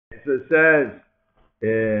so it says,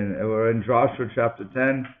 we're in Joshua chapter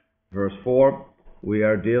 10, verse 4. We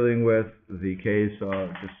are dealing with the case of,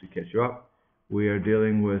 just to catch you up, we are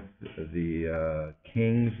dealing with the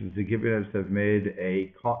kings. The Gibeonites have made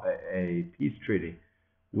a peace treaty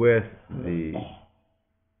with the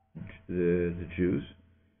Jews,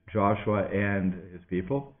 Joshua and his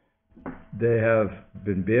people. They have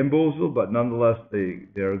been bamboozled, but nonetheless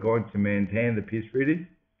they're going to maintain the peace treaty.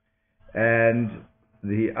 And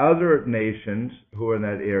the other nations who are in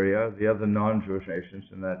that area, the other non-Jewish nations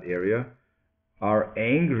in that area, are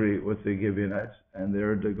angry with the Gibeonites, and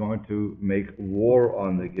they're going to make war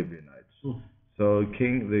on the Gibeonites. So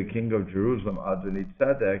the king of Jerusalem,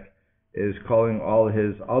 Adoni-Tzedek, is calling all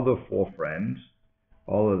his other four friends,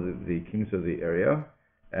 all of the kings of the area,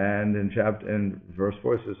 and in verse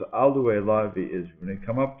 4 it says, Alu Elai v'Izru,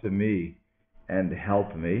 come up to me and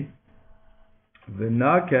help me.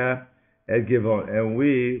 V'naka et Givon, and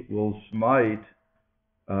we will smite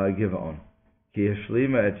Givon. Ki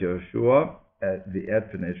Hashlima et Yoshua at the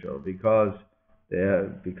Bnei Israel,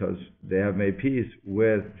 because they have made peace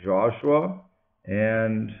with Joshua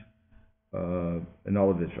and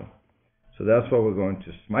all of Israel. So that's why we're going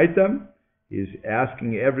to smite them. He's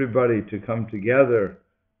asking everybody to come together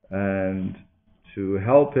and to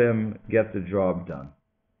help him get the job done.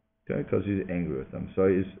 Okay, because he's angry with them. So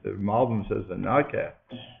Malbim says, "V'naka,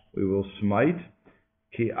 we will smite."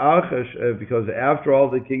 Ki achash, because after all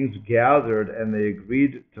the kings gathered and they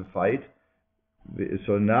agreed to fight,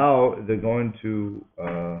 so now they're going to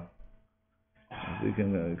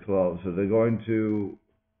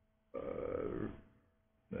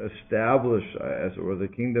establish, as it were, the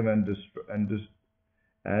kingdom and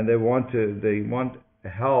they want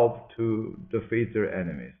help to defeat their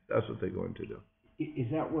enemies. That's what they're going to do. Is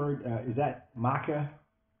that word? Is that Makkah?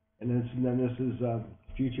 And then this is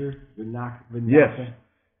future. Yes.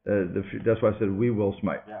 That's why I said we will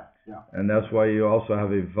smite. Yeah. And that's why you also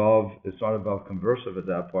have a vav. It's not a vav conversive at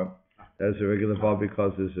that point. That's a regular vav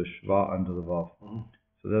because there's a shva under the vav. Mm-hmm.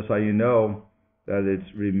 So that's how you know that it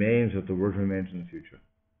remains, that the word remains in the future.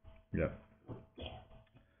 Yeah.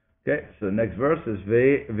 Okay, so the next verse is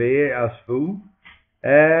Ve'asfu,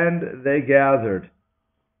 and they gathered.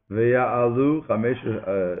 Ve'alu chamesh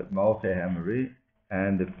malchei hamari,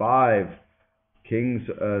 and the five kings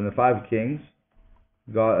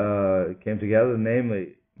came together,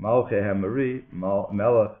 namely Malchei Hamari,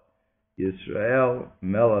 Melech Yisrael,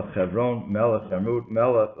 Melech Hebron, Melech Yarmut,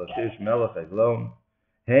 Melech Lachish, Melech Eglon.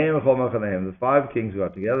 The five kings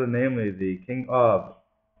got together, namely the king of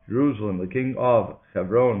Jerusalem, the king of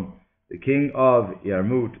Hebron, the king of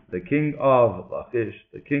Yarmut, the king of Lachish,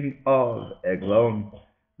 the king of Eglon,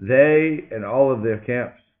 they and all of their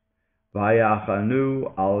camps.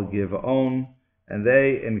 Vayachanu al Givon, and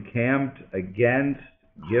they encamped against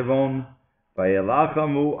Givon.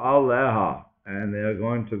 Vayelachamu aleha, and they are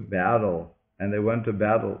going to battle, and they went to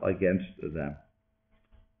battle against them.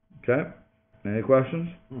 Okay? Any questions?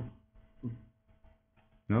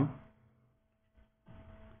 No?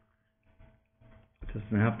 It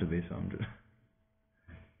doesn't have to be something.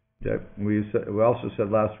 We also said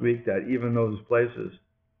last week that even those places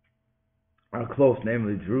are close,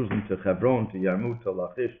 namely Jerusalem to Hebron, to Yarmut, to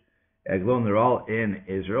Lachish, Eglon, they're all in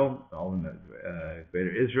Israel, all in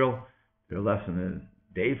greater Israel. They're less than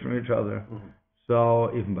a day from each other. Mm-hmm.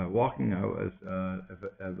 So even by walking,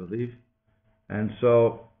 I believe. And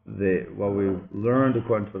so what we learned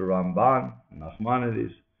according to the Ramban,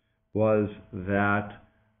 Nachmanides, was that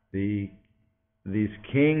these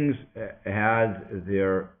kings had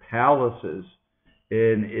their palaces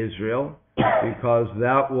in Israel because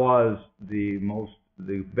that was the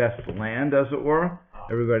best land, as it were.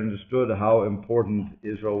 Everybody understood how important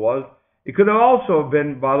Israel was. It could have also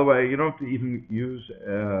been, by the way, you don't have to even use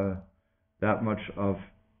that much of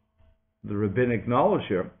the rabbinic knowledge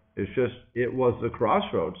here. It's just, it was the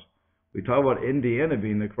crossroads. We talk about Indiana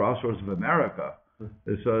being the crossroads of America.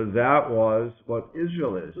 So that was what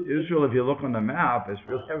Israel is. Israel, if you look on the map, is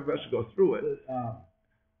really, everybody has to go through it.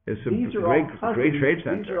 It's a great trade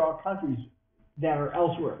center. These are all countries that are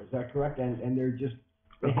elsewhere. Is that correct? And they're just...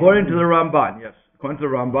 According to the Ramban, yes. According to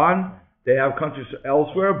the Ramban, they have countries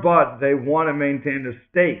elsewhere, but they want to maintain a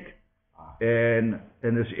stake in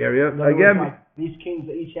this area. Again, like these kings,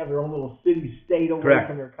 they each have their own little city-state away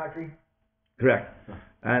from their country. Correct.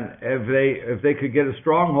 And if they could get a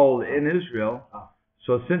stronghold in Israel,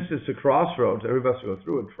 so since it's a crossroads, everybody has to go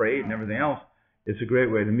through it, trade and everything else. It's a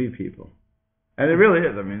great way to meet people, and it really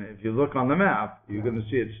is. I mean, if you look on the map, you're going to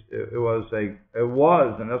see it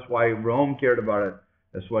was, and that's why Rome cared about it.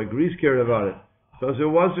 That's why Greece cared about it. Because it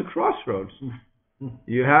was a crossroads.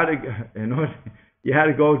 You had to, you had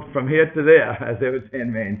to go from here to there, as they would say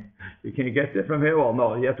in Maine. You can't get there from here. Well,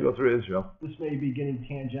 no, you have to go through Israel. This may be getting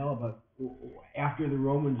tangential, but after the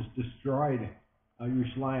Romans destroyed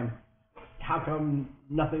Jerusalem, how come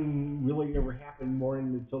nothing really ever happened more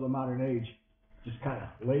until the modern age? Just kind of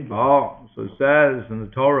laid there. Oh, so it says in the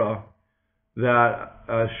Torah that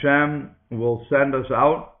Hashem will send us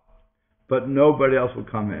out, but nobody else will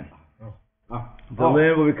come in. The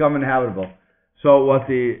land will become inhabitable. So what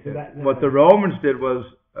the Romans did was,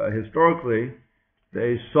 historically,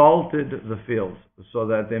 they salted the fields so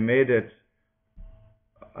that they made it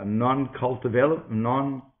non-cultivatable.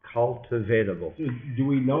 So do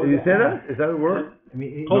we know? Did you say that? Is that a word? I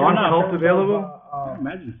mean, non-cultivatable? I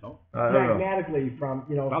imagine so. Pragmatically, from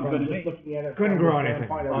from just looking at it, couldn't grow anything.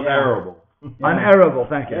 Unerrable. Unerrable.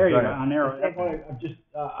 Thank you. There you go. Right. Unerrable. Just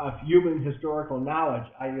of human historical knowledge.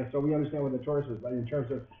 So we understand what the Torah says, but in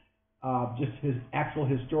terms of just his actual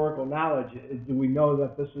historical knowledge, do we know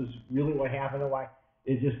that this is really what happened, or why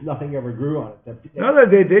it's just nothing ever grew on it? No,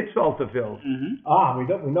 they did salt the field. Mm-hmm. We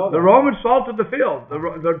know that. The Romans salted the field.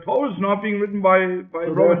 The Torah is not being written by So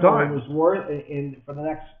Roman therefore, times. it was worth for the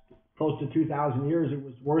next close to 2,000 years. It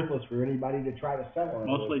was worthless for anybody to try to settle it.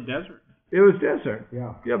 Mostly desert. It was desert.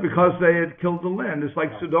 Yeah. Yeah, because they had killed the land. It's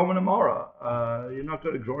like Sodom and Gomorrah. You're not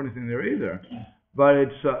going to grow anything there either. But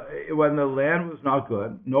it's when the land was not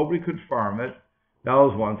good, nobody could farm it. That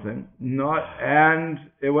was one thing. And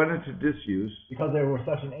it went into disuse. Because they were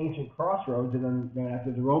such an ancient crossroads, and then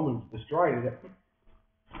after the Romans destroyed it,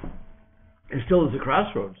 It still is a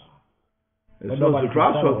crossroads. It But still nobody is a can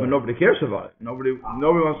settle crossroads, it. but nobody cares about it. Nobody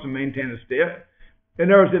wants to maintain a state.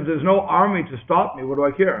 In other words, if there's no army to stop me, what do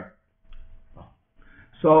I care?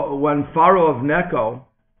 So when Pharaoh of Necho,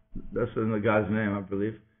 that's the guy's name, I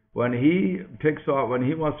believe, when he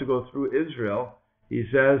wants to go through Israel, he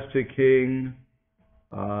says to King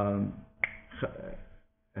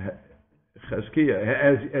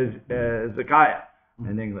Hezekiah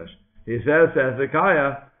in English. He says to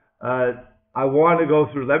Hezekiah, I want to go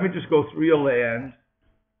through, let me just go through your land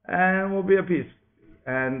and we'll be at peace.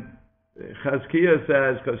 And Hezekiah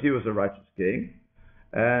says, because he was a righteous king,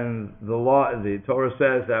 and the Torah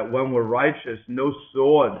says that when we're righteous, no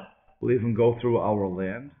sword will even go through our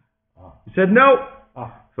land. He said, no.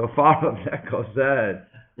 So Pharaoh of Necho said,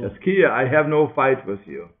 Hezekiah, I have no fight with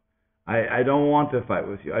you. I don't want to fight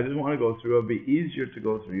with you. I just want to go through. It'll be easier to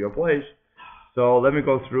go through your place. So let me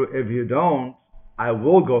go through. If you don't, I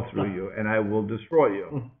will go through you and I will destroy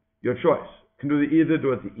you. Your choice. You can either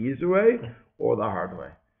do it the easy way or the hard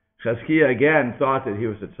way. Hezekiah again thought that he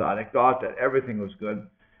was a tzaddik, thought that everything was good.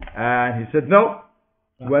 And he said, no.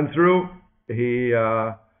 Went through.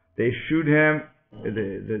 They shoot him.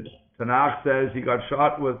 The Tanakh says he got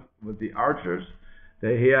shot with the archers.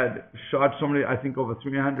 He had shot somebody, I think over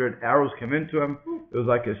 300 arrows came into him. It was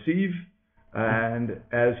like a sieve. And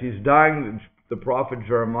as he's dying, the prophet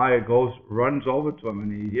Jeremiah runs over to him,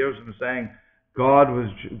 and he hears him saying, God is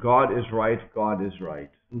right, God is right.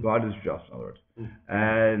 God is just, in other words.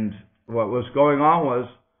 And what was going on was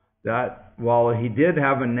that while he did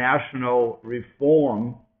have a national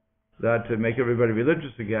reform that to make everybody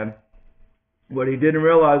religious again, what he didn't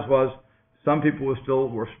realize was some people were still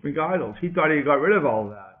worshiping idols. He thought he got rid of all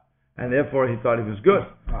of that, and therefore he thought he was good.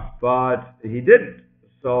 But he didn't.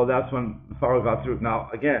 So that's when Pharaoh got through. Now,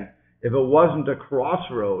 again, if it wasn't a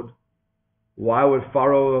crossroad, why would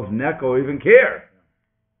Pharaoh of Necho even care?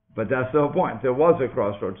 But that's the whole point. There was a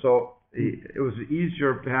crossroad. So it was an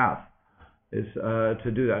easier path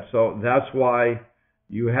to do that. So that's why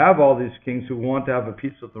you have all these kings who want to have a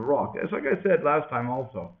piece of the rock. It's like I said last time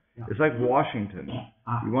also. It's like Washington.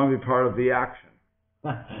 You want to be part of the action.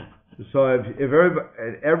 So if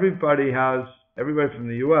everybody from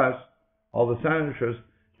the U.S., all the senators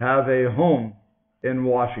have a home in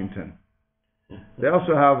Washington. They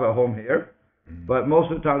also have a home here, but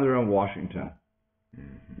most of the time they're in Washington.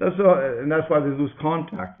 That's why they lose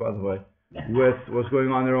contact, by the way, with what's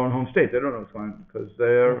going on in their own home state. They don't know what's going on because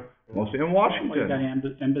they're mostly in Washington. Well, you got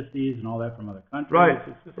embassies and all that from other countries.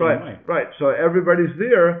 Right. So everybody's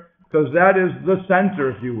there because that is the center,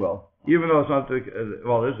 if you will. Even though it's not it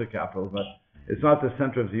is the capital, but it's not the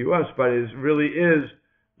center of the U.S., but it really is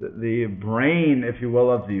the brain, if you will,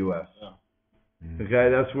 of the U.S. Okay,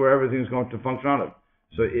 that's where everything's going to function on it.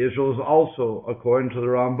 So Israel is also, according to the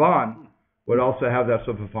Ramban, would also have that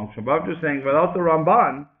sort of function. But I'm just saying, without the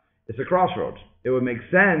Ramban, it's a crossroads. It would make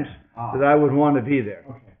sense that I would want to be there.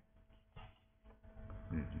 Okay.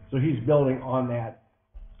 So he's building on that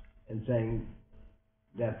and saying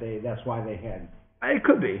that that's why they had. It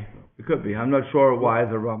could be. I'm not sure why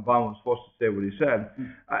the Ramban was supposed to say what he said,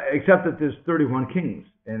 except that there's 31 kings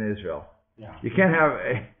in Israel. Yeah. You can't have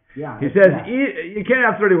he says you can't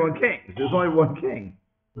have 31 kings. There's only one king.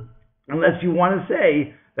 Unless you want to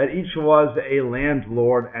say that each was a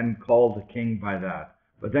landlord and called a king by that.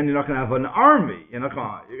 But then you're not going to have an army. You're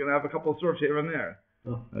going to have a couple of serfs here and there.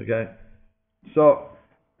 Okay? So,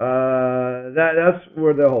 that's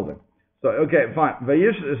where they're holding. So, okay, fine.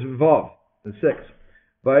 Vayish is Vav, the 6th.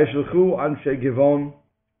 Vayishluchu anshe Givon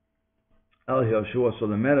el Yoshua. So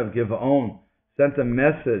the men of Givon sent a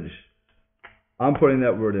message. I'm putting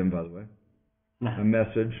that word in, by the way. A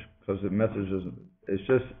message, because the message isn't, it's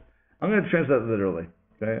just, I'm going to translate it literally,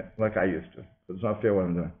 okay, like I used to. It's not fair what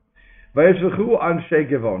I'm doing. Vayishluchu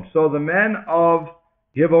anshe Givon. So the men of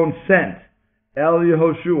Givon sent El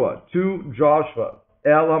Yehoshua to Joshua,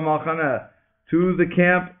 El HaMachaneh, to the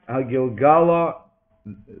camp, Gilgala,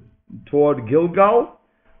 toward Gilgal,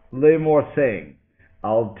 Lemor, saying,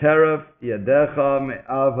 Al teref yadecha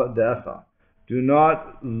me'avadecha. Do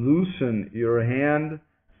not loosen your hand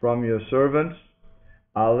from your servants.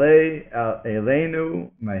 Ale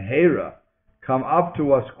elenu mehera. Come up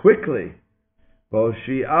to us quickly.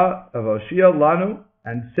 Voshia lanu,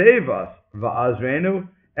 and save us. Va'azrenu,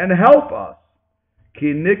 and help us.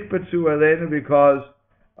 Ki nikpetzu elenu, because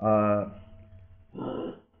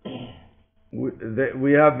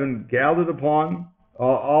we have been gathered upon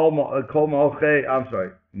all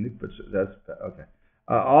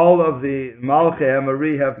of the Malchei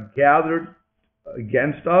Amari have gathered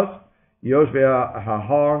against us. Yoshvei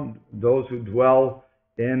Hahar, those who dwell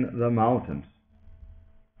in the mountains.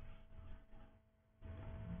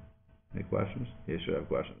 Any questions? You should have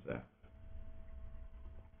questions there.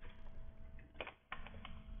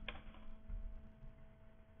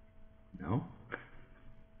 No?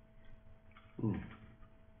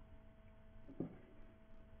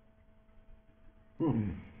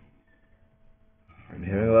 I'm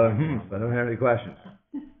hearing a lot of but I don't have any questions.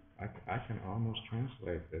 I can almost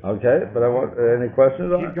translate this. Okay, but I want any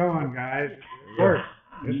questions on Keep it? going, guys. It works.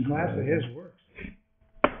 This class of his works.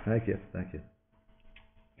 Thank you.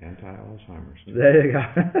 Anti-Alzheimer's. There you go.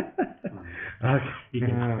 Okay.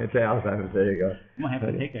 It's Alzheimer's. There you go. I'm going to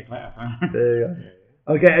have to take that class, huh? There you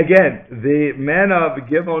go. Okay, again, the men of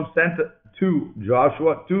Givon sent to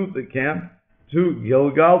Joshua, to the camp, to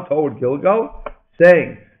Gilgal, toward Gilgal,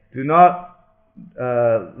 saying, do not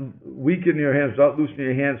weaken your hands, don't loosen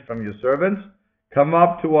your hands from your servants. Come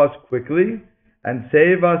up to us quickly and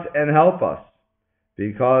save us and help us.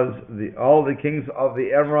 Because all the kings of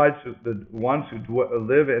the Amorites, the ones who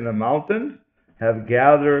live in the mountains, have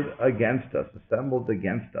gathered against us, assembled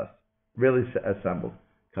against us. Really assembled.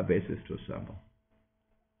 Kabes is to assemble.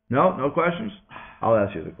 No questions? I'll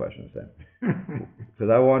ask you the questions then. Because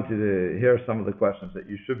I want you to hear some of the questions that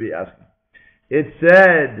you should be asking. It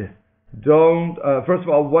said, first of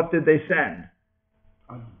all, what did they send?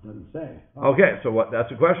 It doesn't say. Okay, so that's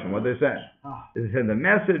the question. What did they send? Did they send a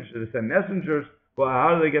message? Did they send messengers? Well,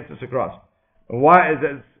 how do they get this across? Why is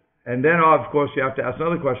it? And then, of course, you have to ask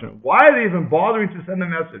another question. Why are they even bothering to send a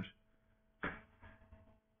message?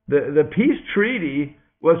 The peace treaty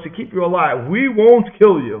was to keep you alive. We won't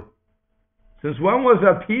kill you. Since when was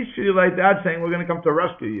a peace treaty like that saying we're going to come to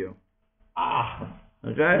rescue you?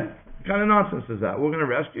 Okay? What kind of nonsense is that? We're going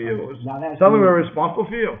to rescue you. Tell me we're responsible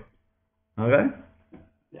for you. Okay?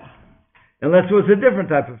 Yeah. Unless it was a different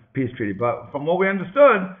type of peace treaty. But from what we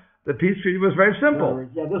understood, the peace treaty was very simple.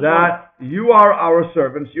 That you are our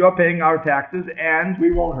servants, you are paying our taxes, and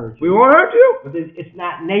we won't hurt you. We won't hurt you. But it's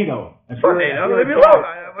not NATO. It's not NATO. Leave me alone.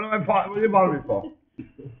 What are you bothering me for?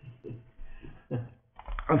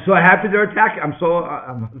 I'm so happy they're attacking. I'm so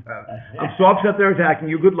upset they're attacking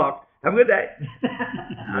you. Good luck. Have a good day.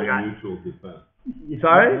 No mutual defense.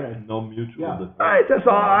 Sorry? No mutual defense. All right, that's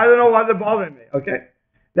all. I don't know why they're bothering me. Okay.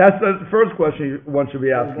 That's the first question one should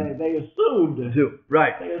be asking. They assumed.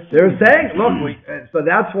 Right. They're saying, look, so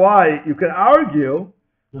that's why you can argue,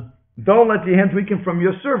 don't let your hands weaken from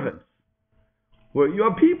your servants. We're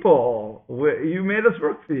your people. You made us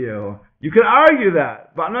work for you. You can argue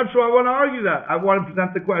that, but I'm not sure I want to argue that. I want to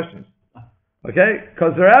present the questions. Okay?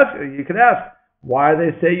 Because they're asking, you can ask, why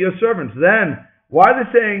they say your servants? Then, why are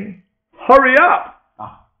they saying, hurry up?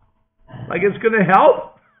 Like it's going to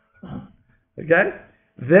help? Okay?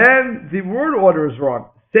 Then the word order is wrong.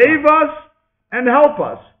 Save us and help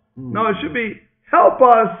us. No, it should be help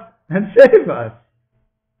us and save us.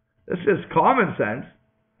 This is common sense.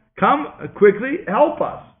 Come quickly, help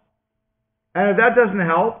us. And if that doesn't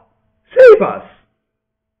help, save us.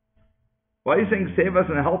 Why are you saying save us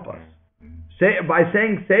and help us? By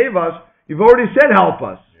saying save us, you've already said help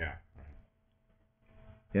us. Yeah.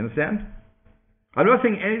 You understand? I'm not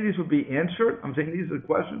saying any of these would be answered. I'm saying these are the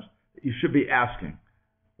questions that you should be asking.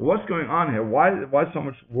 what's going on here? Why so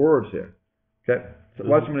much words here? Okay, so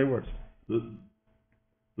why so many words? This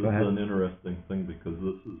Go is ahead. an interesting thing because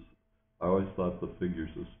I always thought the figures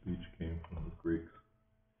of speech came from the Greeks.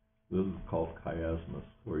 This is called chiasmus,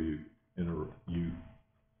 where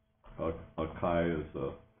a chi is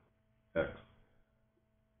a X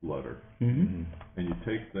letter, Mm-hmm. and you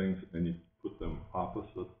take things and you put them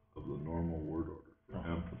opposite of the normal word order for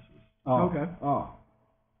emphasis. Oh. Okay. Oh.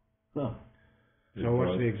 Huh. So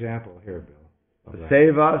what's the example here, Bill? of that?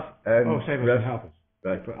 Save us and Save us rest- and help us.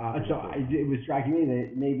 Right. Put So opposite. it was striking me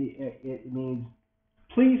that maybe it means,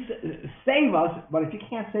 please save us, but if you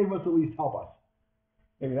can't save us, at least help us.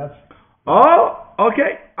 Maybe that's. Oh,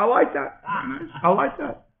 okay. I like that. I like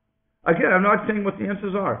that. Again, I'm not saying what the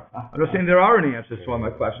answers are. I'm not saying there are any answers to all my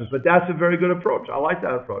questions, but that's a very good approach. I like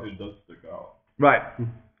that approach. It does stick out. Right.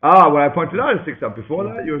 When I pointed out it sticks up. Before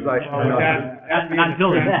that, you was like, Oh, no. that means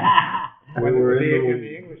Until it's then. When were in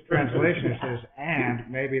the English translation it says and,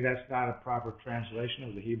 maybe that's not a proper translation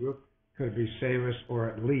of the Hebrew. Could it be save us or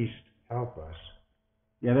at least help us?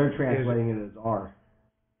 Yeah, they're translating it as R.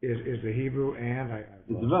 Is the Hebrew and?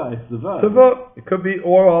 It's the verb. It's the verb. So, well, it could be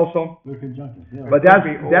or also, They're conjunctive. Yeah. but could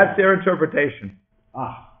be or. that's their interpretation.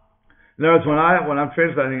 Ah. In other words, when I'm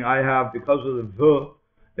translating, I have, because of the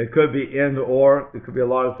v, it could be and or, it could be a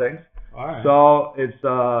lot of things. All right. So it's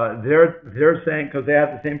they're saying, because they have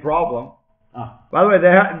the same problem. Ah. By the way,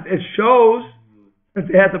 it shows that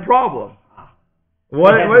they had the problem.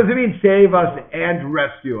 What does it mean? Save us and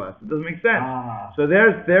rescue us. It doesn't make sense. Ah. So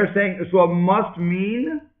they're saying, so it must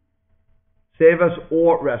mean save us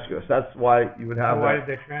or rescue us. That's why you would have Why that.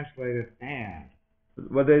 did they translate it and?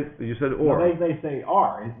 You said Well, or. they say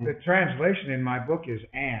R. The translation in my book is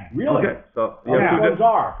and. Really? Okay, so Oh, you have that one's two.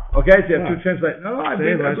 R. Okay, so you have Yeah. two translate. No, I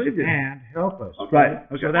Save us believe you. and help us. Right.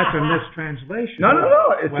 Okay. So that's a mistranslation. No.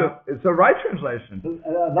 Well, It's a right translation. Those It's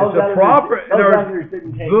a editors- proper. in Those other words, editors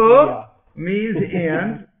didn't take the means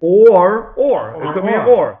and or. It could mean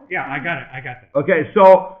or. Yeah, I got it. I got that. Okay,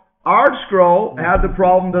 so Art Scroll had the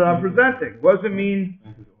problem that I'm presenting. What does it mean?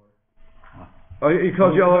 Oh, he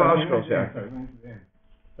calls yellow Art Scrolls here.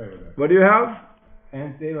 What do you have?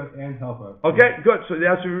 And save us and help us. Okay, good. So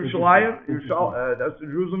that's the Yerushalayim. That's the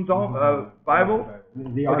Jerusalem Bible.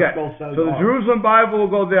 The Okay, article says so the R. Jerusalem Bible will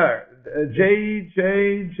go there.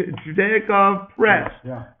 Judaica Press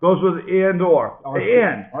Yeah. goes with and or.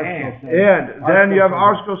 And. Article says- And then you have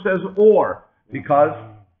Article Article says or, because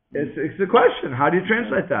it's the question. How do you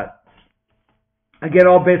translate that? Again,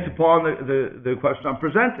 all based upon the question I'm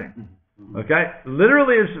presenting. Okay?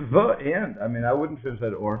 Literally it's the and. I mean, I wouldn't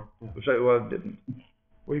translate or, which I didn't.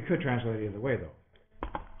 Well, you could translate it either way, though.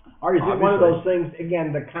 Or is it one of those things,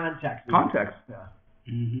 again, the context? Context.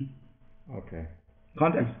 Okay.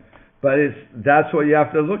 Context. But that's what you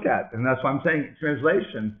have to look at. And that's why I'm saying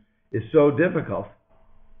translation is so difficult.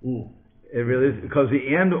 It really is, because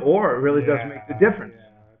the and or really does make the difference.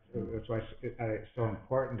 Yeah. That's why it's so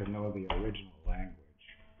important to know the original language.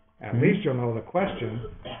 At Mm-hmm. least you'll know the question.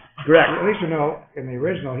 Correct. At least you know in the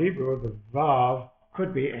original Hebrew the vav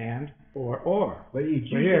could be and or. But you choose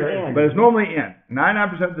here, and. But it's normally in.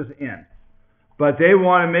 99% is in. But they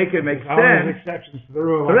want to make it make There's always sense. exceptions to the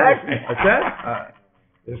rule. Correct. That's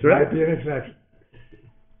it. This correct. might be an exception.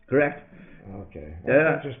 Correct. Okay. Yeah.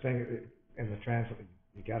 That's interesting. In the translation,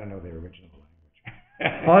 you got to know the original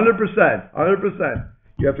language. 100%.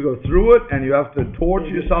 You have to go through it, and you have to torture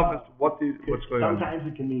yourself as to what's going on. Sometimes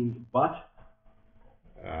it can mean but.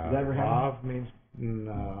 Does that ever happen? Vav means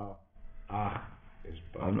no. Is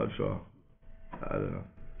but. I'm not sure. I don't know.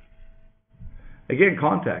 Again,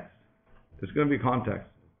 context. There's going to be context.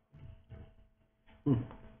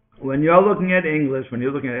 When you're looking at English, when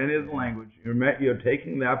you're looking at any other language, you're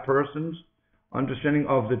taking that person's understanding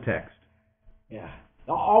of the text. Yeah.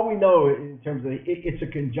 All we know in terms of it's a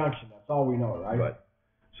conjunction. That's all we know, right? Right.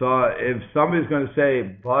 So if somebody's going to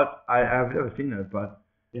say but, I've never seen it, but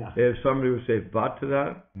Yeah. if somebody would say but to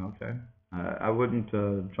that, okay, I wouldn't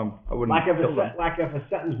jump. I wouldn't. Like if kill them. a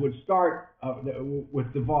sentence would start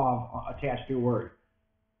with the vav attached to a word.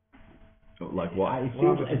 Like what? I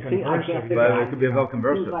Well, can't it's a think conversive, but of it could be a verb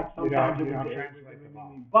conversive. Like You sometimes don't it would translate the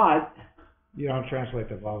vav. but You don't translate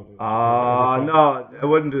the vav. No, it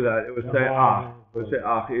wouldn't do that. It would The say vowel. It would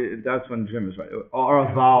say That's when Jim is right. Or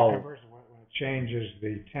a vowel. When it changes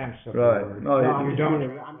the tense of Right. the word. No, I'm you just don't.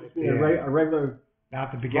 meaning a regular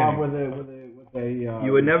Not the vav beginning. with a.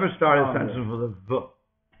 You would never start a sentence with a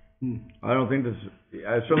v. I don't think this.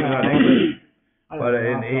 Certainly not in English. But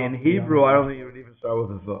in Hebrew, I don't think you would even start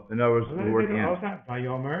with a v. In other words, the word Oh, and. it's not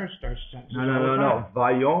Vayomer starts sentences. No.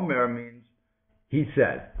 Vayomer means he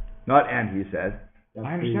said, not and he said.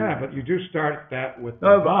 I understand that, but you do start that with the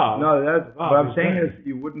No, vav. that's, Vav what I'm is saying good. is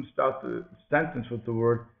you wouldn't start the sentence with the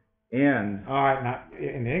word and. All right, not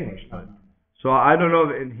in English. No. So I don't know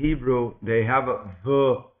if in Hebrew they have a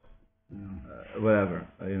the, whatever,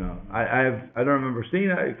 you know. I don't remember seeing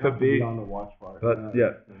that. It could be, on the watch for it. but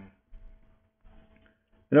yeah.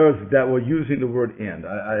 In other words, that we're using the word and.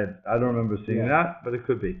 I don't remember seeing that, but it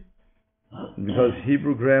could be. Because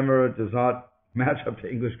Hebrew grammar does not match up to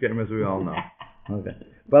English grammar, as we all know. Okay.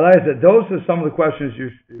 But like I said, those are some of the questions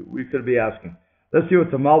we could be asking. Let's see what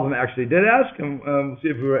the Malbim actually did ask, and see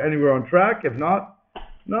if we were anywhere on track. If not,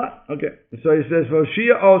 okay. So he says,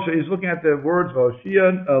 Voshia, so he's looking at the words,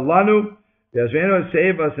 Voshia, Lanu, Yazveno,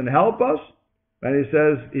 save us and help us. And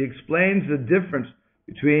he explains the difference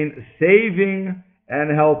between saving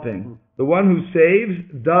and helping. The one who saves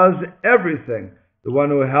does everything. The one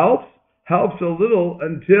who helps a little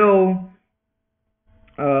until,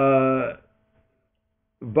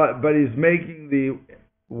 but he's making the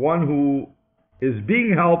one who is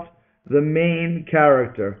being helped the main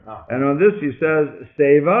character. And on this he says,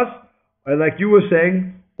 save us, or like you were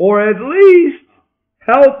saying, or at least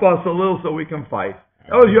help us a little so we can fight.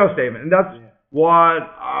 That was your statement, and that's what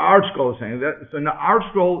Art Scroll is saying. So now Art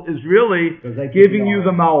Scroll is really giving you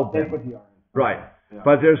the Malbim. Right. Yeah.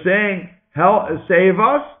 But they're saying, save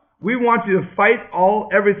us, we want you to fight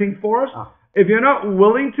everything for us. If you're not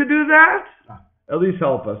willing to do that, at least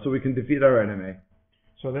help us so we can defeat our enemy.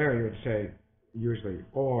 So there you would say, usually,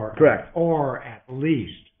 or. Correct. Or at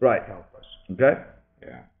least. Right. Help us. Okay?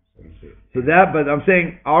 Yeah. So that, but I'm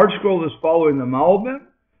saying Art Scroll is following the Malbim,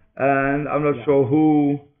 and I'm not sure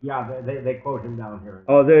who. Yeah, they quote him down here.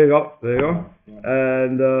 Oh, there you go. Yeah.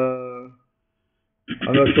 And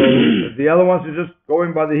I'm not sure. The other ones are just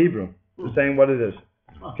going by the Hebrew, just saying what it is.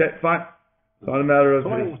 Okay, fine. It's not a matter of.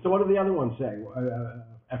 So what do the other ones say?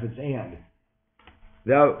 If it's and.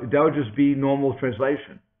 That would just be normal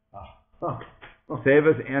translation. Save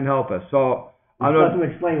us and help us. So it doesn't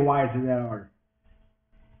explain why it's in that order.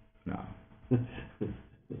 No.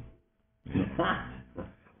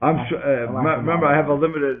 I'm sure. Remember, I have a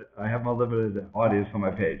limited audience on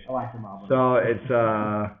my page. I like them all. So it's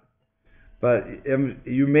but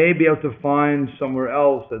you may be able to find somewhere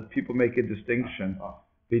else that people make a distinction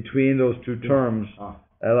between those two terms,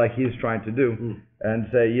 like he's trying to do, and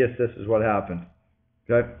say yes, this is what happened.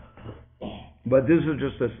 Okay. But this is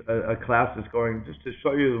just a class that's going just to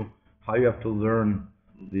show you how you have to learn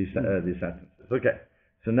these sentences. Okay.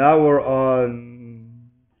 So now we're on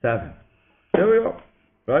 7. There we go.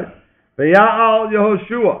 Right? V'ya'al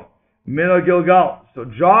Yehoshua min Gilgal. So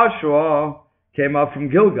Joshua came up from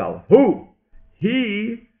Gilgal. Who?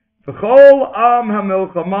 He, v'chol am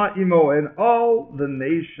hamilchama imo, and all the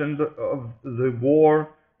nation of the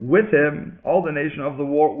war with him,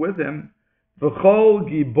 v'chol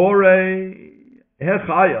giborei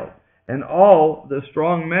hechayel, and all the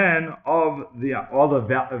strong men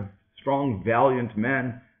strong, valiant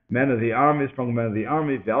men of the army, strong men of the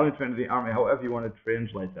army, valiant men of the army, however you want to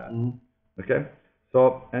translate that. Okay?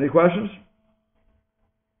 So, any questions?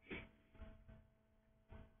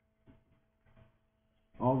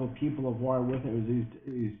 All the people of war with him,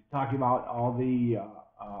 he's talking about all the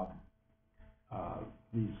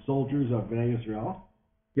soldiers of Bnei Israel?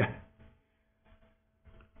 Yeah.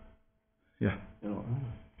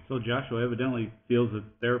 So Joshua evidently feels that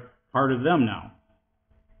they're part of them now,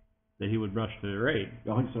 that he would rush to their aid.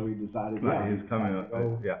 So he decided, he's coming up.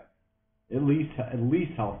 At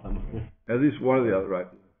least help them. At least one or the other, right?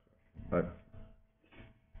 Right.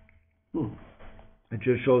 It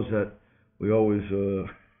just shows that we always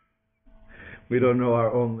we don't know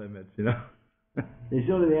our own limits, you know. They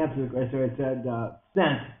still didn't answer the question. So it said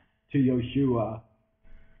sent to Yoshua.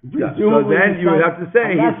 Yeah, so then you would have to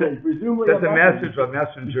say that's a message or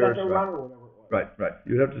messenger. Right.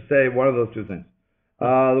 You would have to say one of those two things.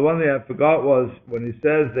 The one thing I forgot was when he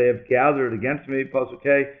says they have gathered against me, Pasuk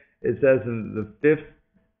K, it says in the 5th.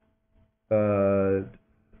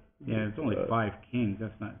 It's only 5 kings.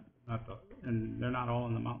 That's not and they're not all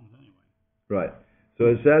in the mountains anyway. Right. So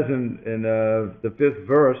it says in the 5th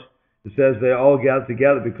verse, it says they all gathered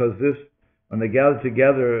together because when they gathered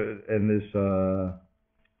together in this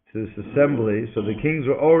assembly, so the kings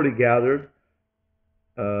were already gathered.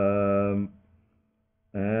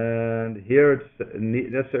 And here it's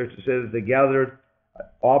necessary to say that they gathered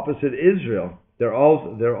opposite Israel. They're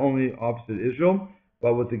only opposite Israel,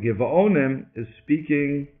 but with the Givaonim is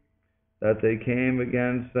speaking that they came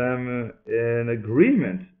against them in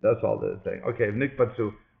agreement. That's all they're saying. Okay,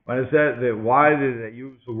 Nikbatsu. When I said that, why did they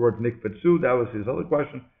use the word Nikbatsu? That was his other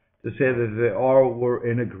question, to say that they all were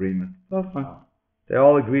in agreement. That's fine. They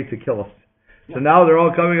all agreed to kill us. So now they're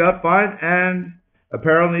all coming up fine, and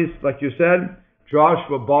apparently, like you said,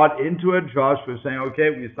 Joshua bought into it. Joshua was saying, okay,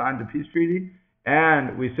 we signed the peace treaty,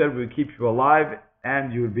 and we said we would keep you alive,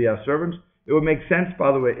 and you would be our servants. It would make sense,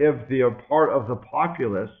 by the way, if they are part of the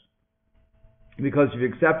populace, because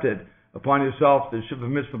you've accepted upon yourself the Shiva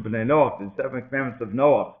Mitzvah B'nai Noach, the 7 commandments of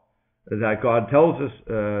Noah, that God tells us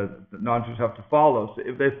that non-Jews have to follow. So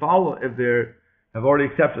if they follow, if they have already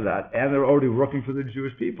accepted that, and they're already working for the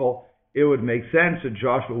Jewish people, it would make sense that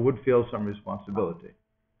Joshua would feel some responsibility.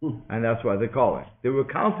 And that's why they call it. They were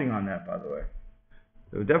counting on that, by the way.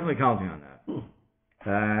 They were definitely counting on that.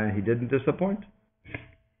 And he didn't disappoint.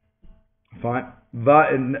 Fine.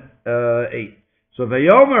 In 8. So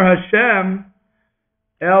Vayomer Hashem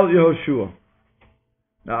El Yehoshua.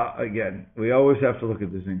 Now, again, we always have to look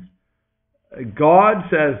at these things. God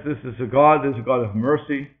says this is a God of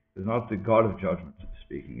mercy. It's not the God of judgment,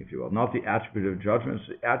 speaking, if you will. Not the attribute of judgment,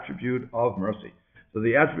 it's the attribute of mercy. So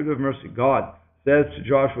the attribute of mercy, God says to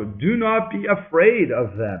Joshua, do not be afraid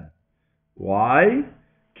of them. Why?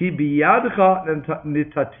 Ki biyadcha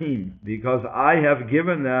nitatim, because I have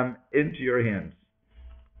given them into your hands.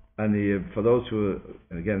 And for those who,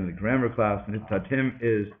 again, in the grammar class, nitatim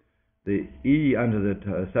is the E under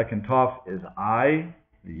the second taf is I,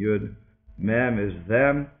 the Yud, Mem is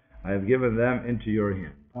them. I have given them into your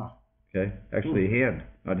hand. Okay? Actually, hand,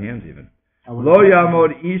 not hands even. Lo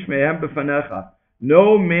yamod ish mehem befanecha.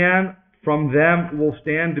 No man from them will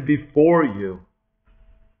stand before you.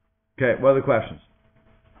 Okay, what are the questions?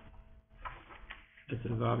 It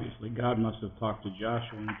says obviously God must have talked to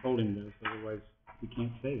Joshua and told him this, otherwise he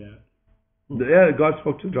can't say that. Yeah, God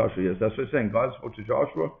spoke to Joshua, yes, that's what it's saying. God spoke to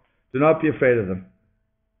Joshua. Do not be afraid of them.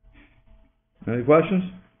 Any questions?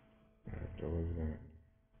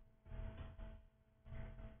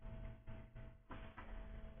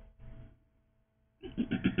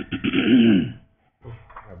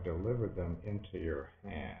 I've delivered them into your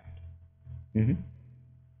hand. Mm-hmm.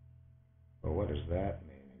 Well, what does that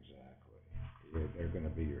mean exactly? They're going to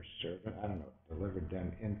be your servant? I don't know. Delivered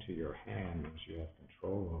them into your hand means you have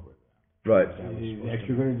control over them. Right.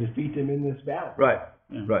 You're going to defeat them in this battle. Right.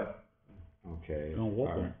 Yeah. Right. Okay. Don't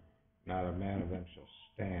whoop them. Not a man of them shall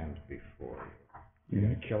stand before you. You're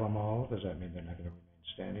going to kill them all? Does that mean they're not going to remain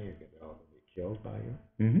standing? They're all going to be killed by you?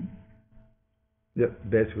 Mm-hmm. Yep,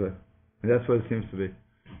 basically. And that's what it seems to be.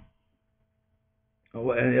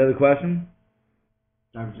 Oh, any other question?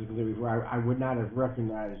 I was just going to say before, I would not have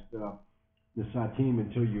recognized the Satim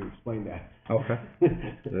until you explained that. Okay.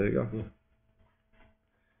 There you go.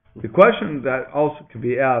 The question that also could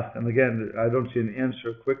be asked, and again, I don't see an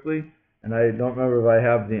answer quickly, and I don't remember if I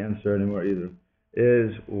have the answer anymore either,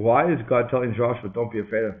 is why is God telling Joshua, don't be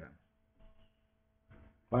afraid of them?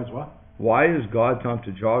 Why is what? Why is God telling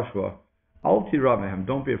to Joshua, Al tira mehem,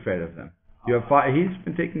 don't be afraid of them? You have he's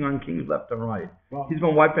been taking on kings left and right. Well, He's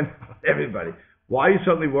been wiping out everybody. Why are you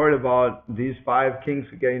suddenly worried about these 5 kings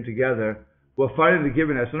getting together? We're fighting the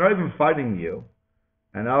Gibeonites. They're not even fighting you.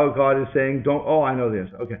 And now God is saying, I know the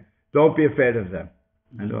answer. Okay. Don't be afraid of them.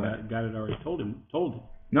 God had already told him.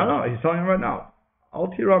 No, he's telling him right now. Al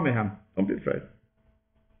tira mehem, don't be afraid.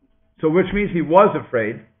 So which means he was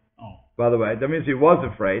afraid. Oh. By the way, that means he was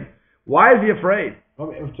afraid. Why is he afraid?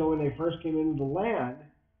 So when they first came into the land,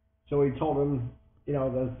 so he told them,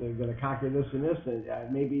 that they're going to conquer this and this,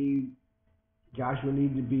 and maybe Joshua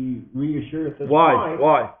needed to be reassured at this point.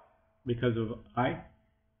 Why? Because of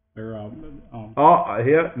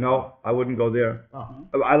Here? No, I wouldn't go there. Oh.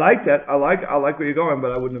 I like that. I like where you're going,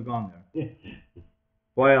 but I wouldn't have gone there.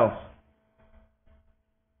 What else?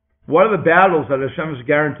 What are the battles that Hashem is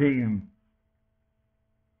guaranteeing him?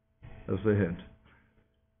 That's the hint.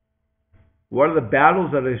 What are the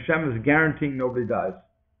battles that Hashem is guaranteeing nobody dies?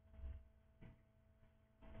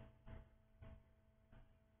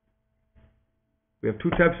 We have 2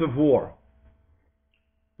 types of war.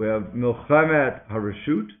 We have Milchemet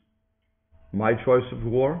Harashut, my choice of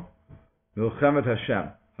war. Milchemet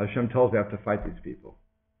Hashem. Hashem tells me I have to fight these people.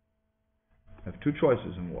 I have 2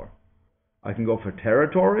 choices in war. I can go for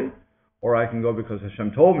territory, or I can go because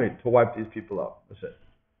Hashem told me to wipe these people out. That's it.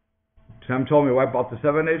 Hashem told me to wipe out the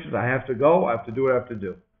 7 nations. I have to go. I have to do what I have to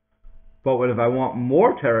do. But if I want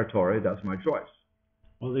more territory, that's my choice.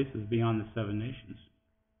 Well, this is beyond the 7 nations.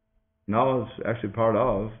 No, it's actually part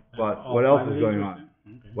of. But what else is going on?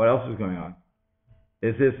 Okay. What else is going on?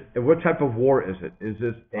 Is this, what type of war is it? Is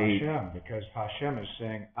this Hashem, because Hashem is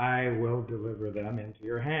saying, I will deliver them into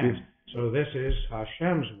your hands. So this is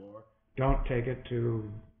Hashem's war. Don't take it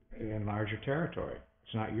to enlarge your territory.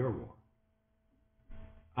 It's not your war.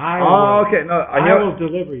 I will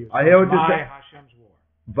deliver you. I hear what you're saying. Hashem's war.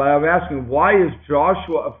 But I'm asking, why is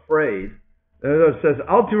Joshua afraid It says,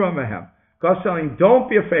 Al tira mehem. God's telling, don't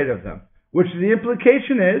be afraid of them. Which the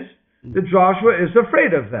implication is that Joshua is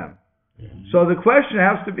afraid of them. So the question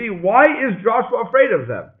has to be, why is Joshua afraid of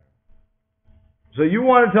them? So you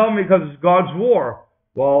want to tell me because it's God's war.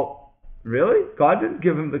 Well, really? God didn't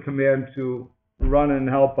give him the command to run and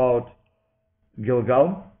help out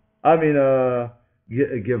Givon. He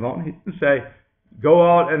didn't say, go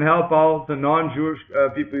out and help out the non-Jewish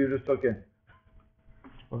people you just took in.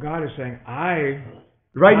 Well, God is saying,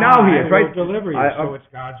 Right now he is, right? will deliver you, so it's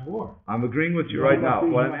God's war. I'm agreeing with you right now.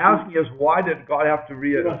 What I'm asking is, why did God have to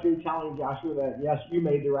You must be telling Joshua that, yes, you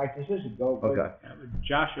made the right decision. Go. Okay.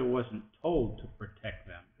 Joshua wasn't told to protect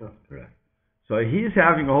them. Correct. So he's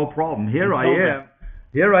having a whole problem. Here I am.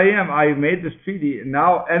 I made this treaty, and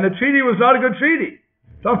the treaty was not a good treaty.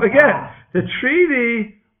 Don't forget, the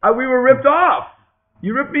treaty, we were ripped off.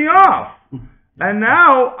 You ripped me off. And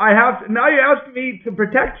now you're asking me to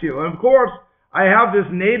protect you. And of course, I have this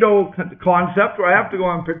NATO concept where I have to go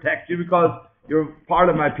and protect you because you're part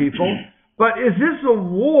of my people. But is this a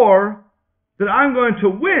war that I'm going to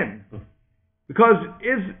win? Because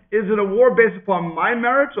is it a war based upon my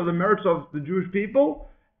merits or the merits of the Jewish people?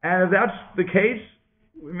 And if that's the case,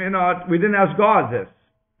 we didn't ask God this.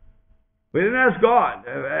 We didn't ask God.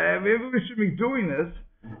 Maybe we should be doing this.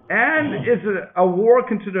 And is it a war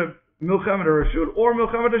considered Milchemet Rashut or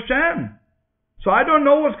Milchemet Hashem? So I don't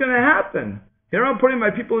know what's going to happen. Here I'm putting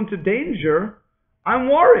my people into danger. I'm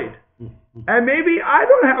worried. And maybe I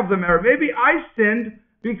don't have the merit. Maybe I sinned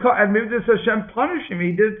and maybe this is Hashem punishing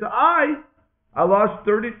me. He did it to I lost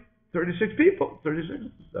 36 people. 36 or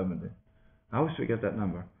 70. I always forget that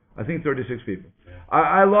number. I think 36 people.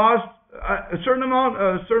 I lost a certain amount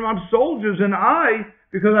of soldiers and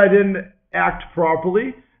because I didn't act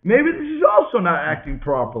properly. Maybe this is also not acting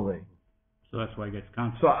properly. So that's why it gets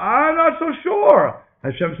consequences. So I'm not so sure.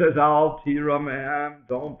 Hashem says, Al tira mehem,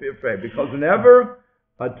 don't be afraid. Because whenever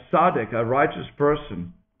a tzaddik, a righteous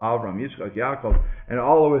person, Avram, Yitzchak, Yaakov, and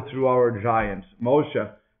all the way through our giants,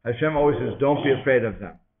 Moshe, Hashem always says, don't be afraid of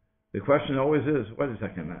them. The question always is, wait a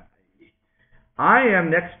second, I am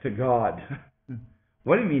next to God.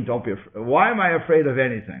 What do you mean don't be afraid? Why am I afraid of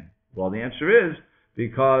anything? Well, the answer is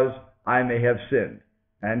because I may have sinned.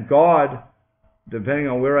 And God, depending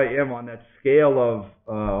on where I am on that scale of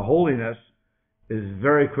holiness, is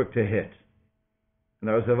very quick to hit. In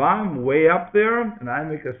other words, if I'm way up there and I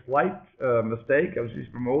make a slight mistake, as he's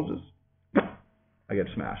for Moses, I get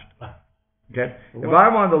smashed. Okay? If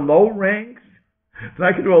I'm on the low ranks, then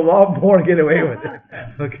I can do a lot more and get away with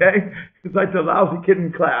it. Okay? It's like the lousy kid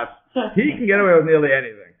in class. He can get away with nearly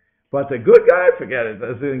anything. But the good guy, forget it.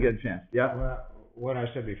 Doesn't even get a chance. Yeah? Well, what I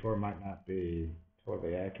said before might not be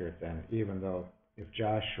totally accurate then, even though if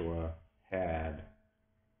Joshua had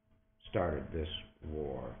started this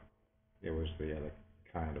war, it was the other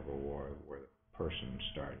kind of a war where the person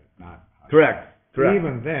started, not Hashem. Correct.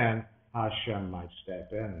 Even then, Hashem might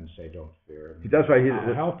step in and say, don't fear me. That's right.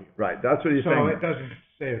 I'll help you. Right. That's what he's saying. So it doesn't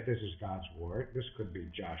say that this is God's war. This could be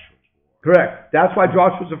Joshua's war. Correct. That's why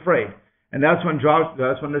Joshua's afraid. And that's when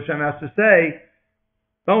Hashem has to say,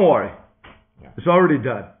 don't worry. Yeah. It's already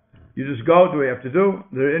done. You just go, do what you have to do.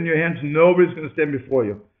 They're in your hands. Nobody's going to stand before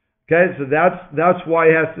you. Okay, so that's why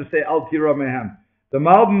he has to say, Al tira mehem. The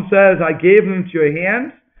Malbim says, I gave them to your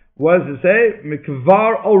hands. What does it say?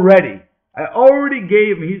 Mikvar already. I already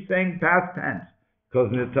gave him. He's saying past tense.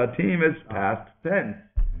 Because Nitzatim is past tense.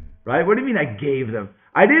 Right? What do you mean I gave them?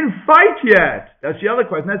 I didn't fight yet. That's the other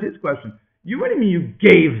question. That's his question. What do you mean you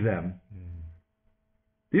gave them?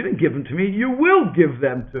 You didn't give them to me. You will give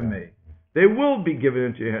them to me. They will be given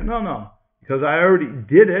into your hand. No. Because I already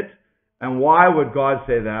did it. And why would God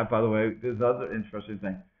say that? By the way, there's another interesting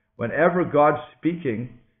thing. Whenever God's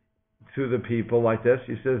speaking to the people like this,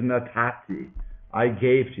 he says, Natati, I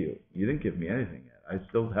gave to you. You didn't give me anything yet. I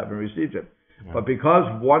still haven't received it. Yeah. But because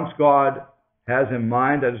once God has in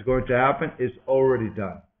mind that it's going to happen, it's already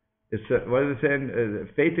done. It's what is it saying?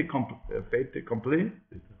 Fait accompli?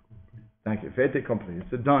 Thank you. Fait accompli.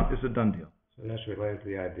 It's a done deal. So that's related to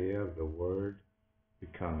the idea of the word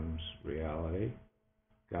becomes reality.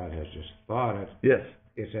 God has just thought it. Yes.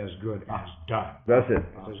 It's as good as done. That's it.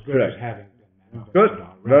 It's as good Correct. as having been. Good.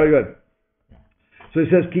 Very good. Yeah. So he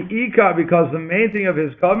says, Ki ika, because the main thing of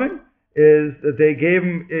his coming is that they gave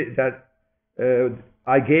him,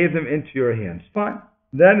 I gave them into your hands. Fine.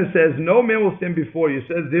 Then it says, no man will stand before you. It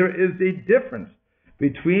says there is a difference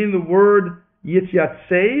between the word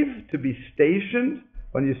yityatsev, to be stationed,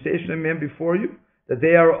 when you station a man before you, that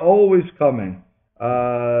they are always coming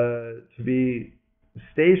to be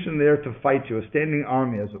stationed there to fight you, a standing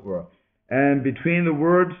army, as it were. And between the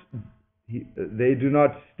words they do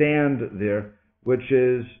not stand there, which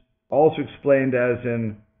is also explained as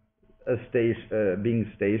in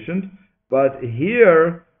being stationed. But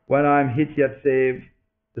here, when I'm hityatsev,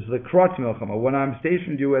 this is the krot milchama. When I'm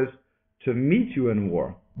stationed you as to meet you in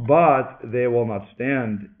war, but they will not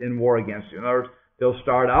stand in war against you. In other words, they'll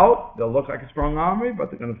start out, they'll look like a strong army, but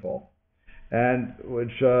they're going to fall. And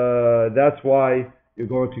which that's why you're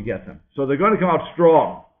going to get them. So they're going to come out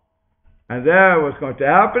strong. And then what's going to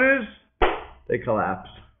happen is they collapse.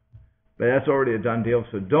 But that's already a done deal.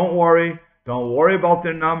 So don't worry. Don't worry about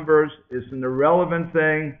their numbers. It's an irrelevant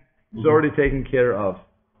thing. It's already taken care of.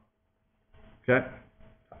 Okay?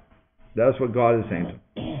 That's what God is saying to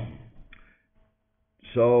them.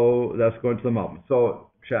 So that's going to the moment.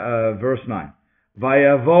 So verse 9.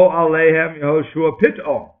 Vayavo alehem Yehoshua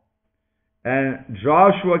pit'om. And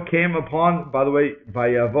Joshua came upon, by the way,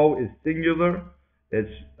 Vayavo is singular. It's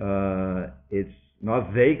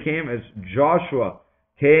not they came, it's Joshua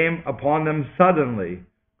came upon them suddenly.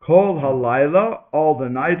 Kol halayla, all the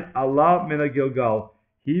night, Allah min Gilgal.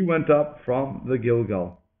 He went up from the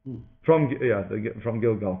Gilgal. From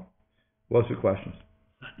Gilgal. What's your questions?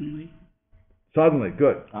 Suddenly,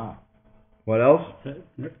 good. What else?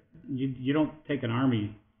 You don't take an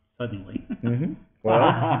army suddenly. Mm-hmm. What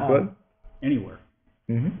else? Good. Anywhere.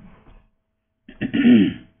 Mm-hmm.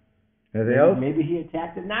 Anything else? Maybe he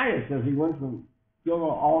attacked at night. It says he went from Gilgal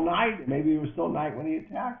all night. Maybe it was still night when he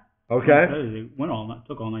attacked. Okay. They went all night,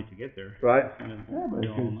 took all night to get there. Right. Yeah, but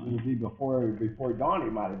it could be before dawn he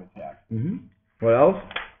might have attacked. Mm-hmm. What else?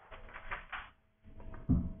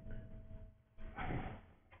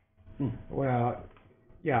 Well,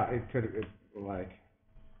 yeah, it could have, like,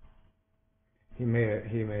 he may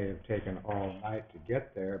have taken all night to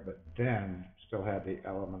get there, but then still had the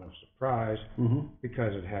element of surprise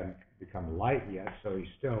because it hadn't become light yet, so he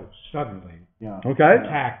still suddenly Okay.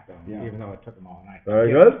 attacked them, even though it took him all night.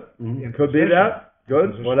 Very good. Could be that.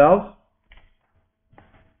 Good. What else?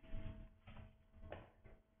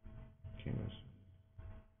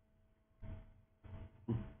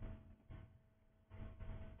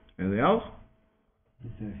 Anything else? He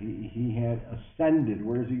says he had ascended.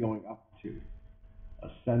 Where is he going up to?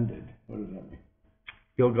 Ascended. What does that mean?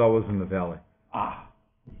 Gilgal was in the valley.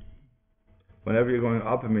 Whenever you're going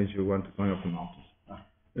up, it means you're going up the mountains.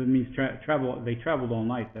 It means travel. They traveled all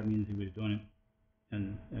night. That means he was doing it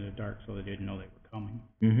in the dark, so they didn't know they were coming.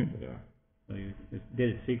 Mm-hmm. Yeah. So he did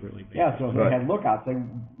it secretly. Basically. Yeah. So if they had lookouts, they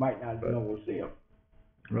might not be able to see him.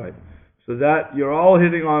 Right. So that you're all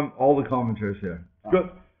hitting on all the commentaries here.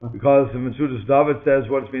 Good. Because the Metzudas David says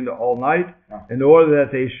what it's been the all night, in order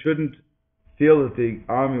that they shouldn't feel that the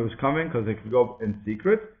army was coming, because they could go up in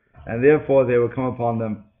secret, and therefore they would come upon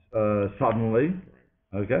them suddenly.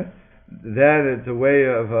 Okay? Then it's a way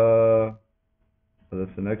of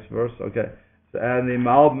that's the next verse. Okay. So, and the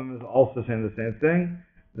Malbim is also saying the same thing,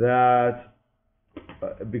 that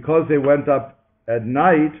because they went up at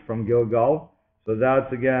night from Gilgal, so that's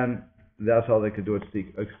how they could do it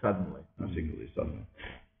suddenly, not secretly, suddenly.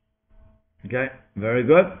 Okay, very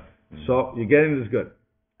good. So you're getting this good.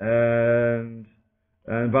 And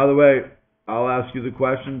by the way, I'll ask you the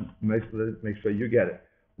question, make sure you get it.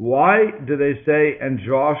 Why do they say and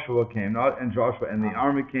Joshua came, not and Joshua and the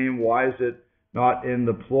army came? Why is it not in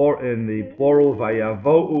the plural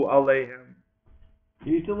vayavo'u alehem?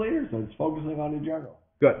 He's the leader, so it's focusing on the general.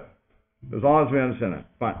 Good. As long as we understand that,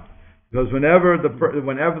 fine. Because whenever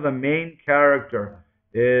the main character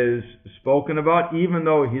is spoken about, even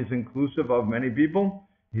though he's inclusive of many people,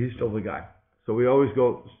 he's still the guy. So we always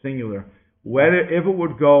go singular. If it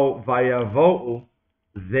would go vayavo'u,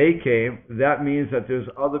 they came, that means that there's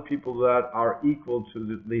other people that are equal to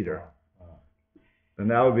the leader. And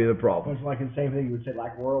that would be the problem. It's like the same thing you would say,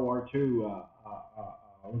 like World War II,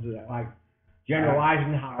 was it like General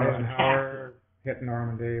Eisenhower hit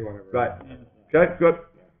Normandy, whatever. Right. Okay,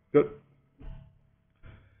 good.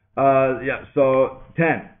 So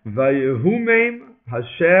 10. Vayehumim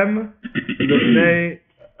Hashem Lefnei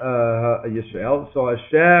Yisrael. So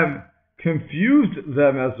Hashem confused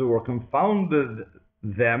them, as it were, confounded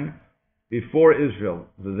them before Israel.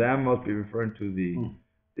 The them must be referring to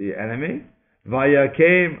the enemy.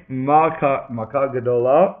 Vayakem Maka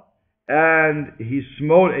Gedola, and he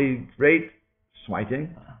smote a great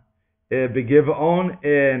smiting. Begivon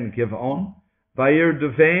in Givon. Vayir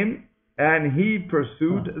Devaim, and he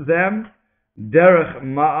pursued them. Derech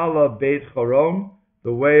Ma'ala Beit Charon,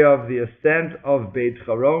 the way of the ascent of Beit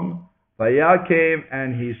Charon. Vayakem,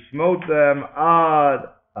 and he smote them ad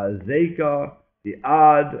Azeka, the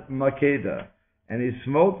ad Makeda, and he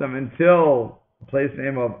smote them until the place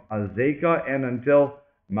name of Azeka and until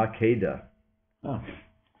Makeda.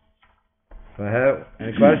 Go ahead.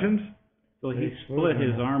 Any questions? So he They slew split them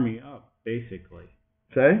his all. army up, basically.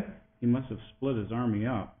 Say? He must have split his army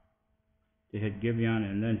up to hit Gibeon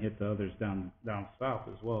and then hit the others down south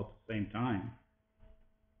as well at the same time.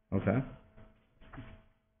 Okay.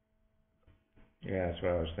 Yeah, that's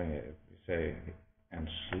what I was thinking. If you say, and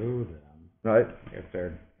slew them, Right. if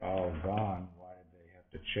they're all gone, why did they have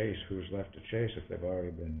to chase? Who's left to chase if they've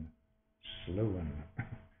already been slew and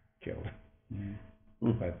killed? Yeah.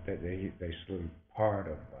 But they slew part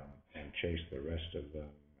of them and chased the rest of them,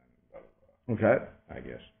 and blah, blah, Okay. blah, I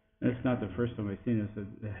guess. That's not the first time I've seen this.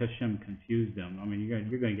 Hashem confused them. I mean, you're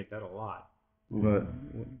going to get that a lot. But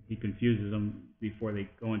He confuses them before they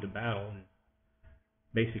go into battle and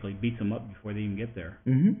basically beats them up before they even get there.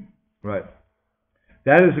 right.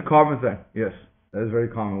 That is a common thing. Yes, that is very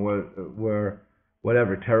common. Where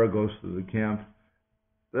whatever terror goes through the camp.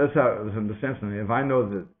 That's how it was in the sense. I mean, if I know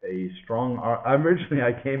that a strong, originally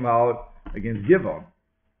I came out against Givon.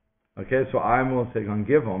 Okay, so I'm going to take on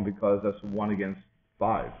Givon because that's 1 against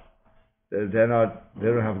 5. They're not. They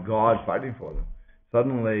don't have God fighting for them.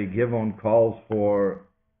 Suddenly, Givon calls for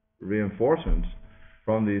reinforcements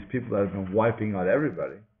from these people that have been wiping out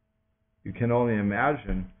everybody. You can only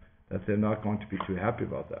imagine that they're not going to be too happy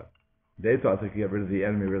about that. They thought they could get rid of the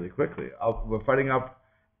enemy really quickly. We're fighting up.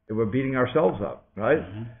 We're beating ourselves up, right?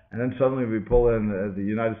 Mm-hmm. And then suddenly we pull in the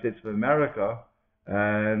United States of America,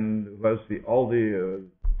 and was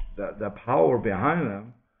the power behind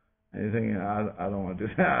them. And you're thinking, I don't want to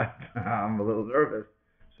do that. I'm a little nervous.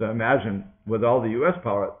 So imagine with all the U.S.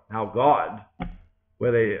 power, how God,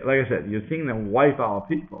 where they, like I said, you're seeing them wipe our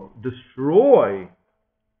people,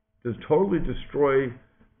 totally destroy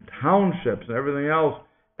townships and everything else,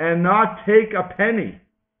 and not take a penny.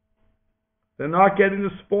 They're not getting the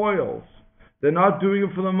spoils. They're not doing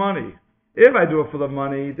it for the money. If I do it for the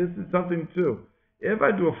money, this is something too. If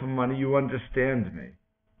I do it for money, you understand me.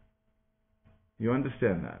 You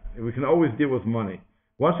understand that. We can always deal with money.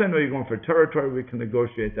 Once I know you're going for territory, we can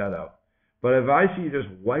negotiate that out. But if I see you just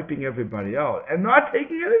wiping everybody out and not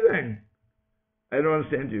taking anything, I don't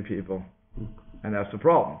understand you people. And that's the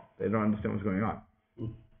problem. They don't understand what's going on.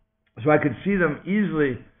 So I could see them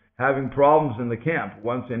easily having problems in the camp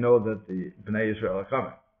once they know that the Bnei Israel are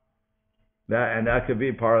coming. That could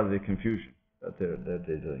be part of the confusion that they're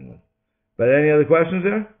dealing with. But any other questions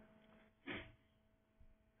there?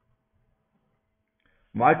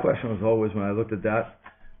 My question was always, when I looked at that,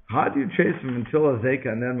 how do you chase them until Azekah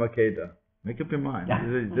and then Makeda? Make up your mind.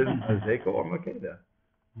 Is it Azekah or Makeda?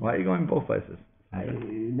 Why are you going both places?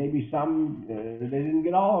 Maybe some, they didn't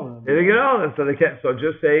get all of them. They didn't get all of them, so they can't. So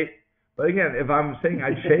just say, but again, if I'm saying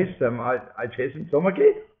I chase them, I chase them till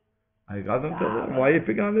Makeda. I got them till them. Why are you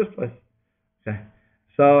picking on this place? Okay.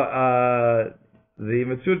 So, the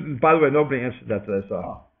Mitzvah, by the way, nobody answered that I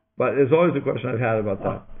saw. But there's always a question I've had about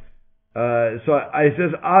that. So it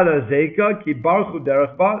says, Ada Zeka, ki barchu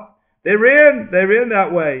derech bat. They ran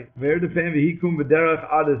that way.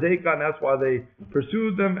 And that's why they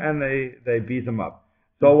pursued them and they beat them up.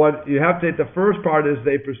 So what you have to take, the first part is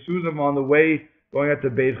they pursued them on the way going up to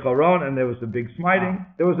Beit Choron, and there was a big smiting.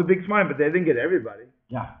 There was a big smiting, but they didn't get everybody.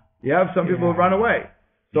 Yeah. You have some people who run away.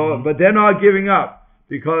 So, but they're not giving up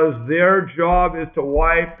because their job is to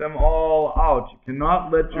wipe them all out. You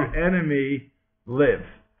cannot let your enemy live.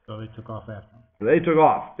 So they took off after him. So they took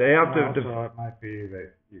off. They have to. Also, it might be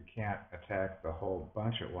that you can't attack the whole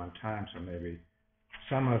bunch at one time, so maybe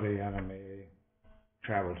some of the enemy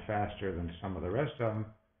traveled faster than some of the rest of them.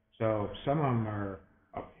 So some of them are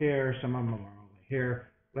up here, some of them are over here.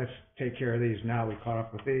 Let's take care of these now. We caught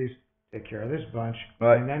up with these. Take care of this bunch,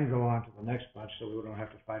 Right. and then go on to the next bunch, so we don't have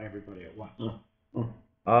to fight everybody at once.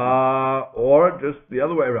 Or just the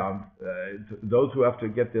other way around. Those who have to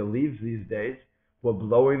get their leaves these days, we're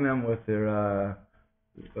blowing them with their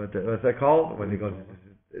what's that called? When they go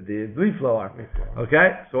the leaf blower.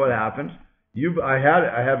 Okay, so what happens? I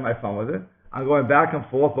had my fun with it. I'm going back and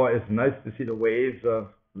forth. It's nice to see the waves of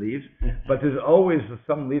leaves, but there's always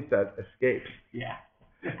some leaf that escapes. Yeah.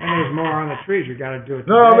 And there's more on the trees. You got to do it.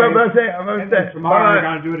 No, today, I'm saying. and then tomorrow you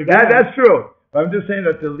got to do it again. That's true. But I'm just saying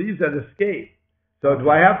that the leaves that escape. So do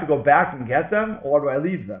I have to go back and get them, or do I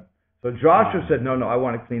leave them? So Joshua said, no, I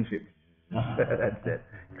want to clean sweep. That's it.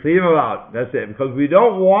 Clean them out. That's it. Because we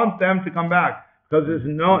don't want them to come back. Because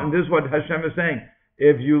and this is what Hashem is saying.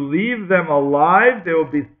 If you leave them alive, there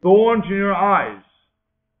will be thorns in your eyes.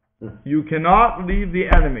 You cannot leave the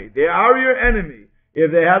enemy. They are your enemy. If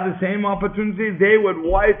they had the same opportunity, they would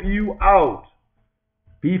wipe you out.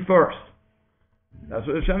 Be first. That's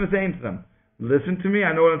what Hashem is saying to them. Listen to me.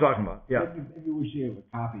 I know what I'm talking about. Yeah. Maybe we should have a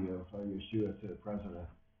copy of Yeshua to the president.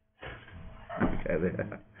 Okay,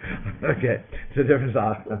 okay, it's a different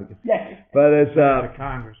song. Yeah. But it's The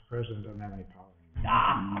Congress president doesn't have any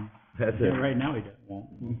power. that's Yeah, it. right now he won't.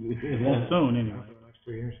 It won't soon anyway. Not for the next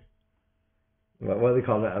 2 years. What do they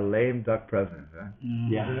call that? A lame duck president, right?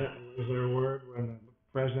 Yeah. Is there a word when the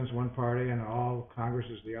president's one party and all Congress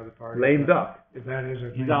is the other party? Lame duck. If that is a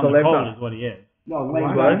He's thing. out in lame the cold duck. is what he is. No,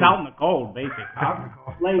 lame What? He's duck. out in the cold, basically. Out in the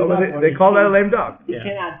cold. Lame Oh, duck. but they call that a lame duck. He Yeah.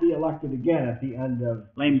 cannot be elected again at the end of.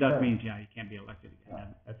 Lame duck term. means, yeah, he can't be elected again.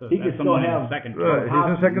 That's He can that's still someone in have- the second Right, term.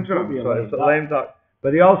 he's in second term, Could be a so lame it's a duck. lame duck.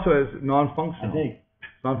 But he also is I non-functional. think.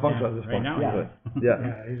 Non-functional at this Right point. now, yeah. Yeah.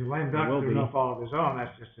 Yeah, he's a lame It duck will through be. no fault of his own.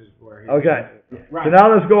 That's just where he. Okay. Right. So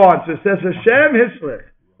now let's go on. So it says Hashem Hislech.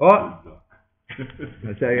 Oh,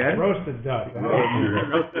 let's say again. Roasted duck.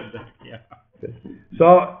 Roasted duck, yeah.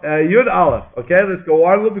 So Yud Aleph. Okay, let's go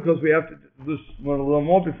on a little because we have to do a little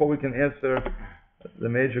more before we can answer the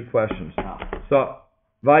major questions. So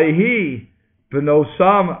Vayihi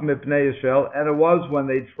b'nosam mipnei Yisrael, and it was when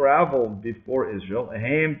they traveled before Israel.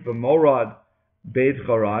 Ahem b'morad Beit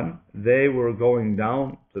Haran, they were going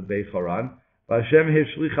down to Beit Haran. Hashem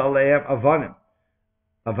hishlich aleim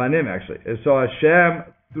avanim actually. And so Hashem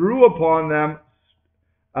threw upon them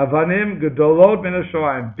avanim gedolot min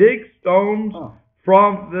hashamayim, big stones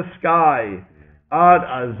from the sky, ad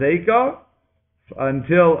azeka,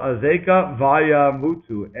 until azeka vaya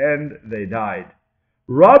mutu, and they died.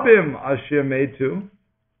 Rabim asher metu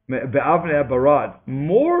be'avnei barad,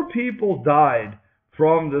 more people died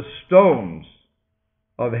from the stones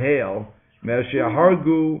of hail, me'asher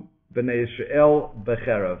hargu b'nei Yisrael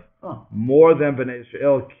b'cherev, more than b'nei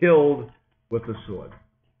Yisrael killed with the sword.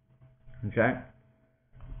 Okay?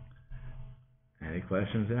 Any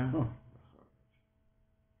questions there?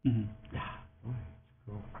 Mhm.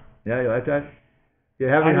 Yeah, you like that? You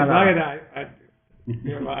I haven't just had like a... it.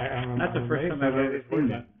 That's the first time I've ever seen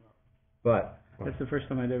that. What? That's the first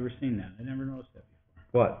time I'd ever seen that. I never noticed that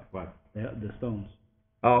before. What? The stones.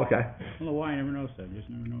 Oh, okay. I don't know why I never noticed that. I just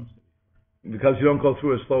never noticed it. Because you don't go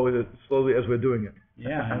through as slowly as we're doing it.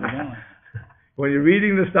 Yeah, evidently. When you're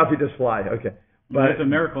reading the stuff, you just fly. Okay. But it's a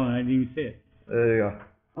miracle and I didn't even see it. There you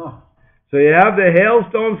go. So you have the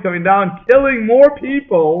hailstones coming down, killing more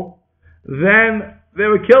people than they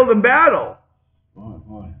were killed in battle.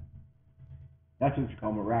 Boy. That's what you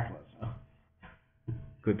call miraculous, huh?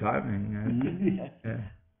 Good timing. Mm-hmm. Yeah.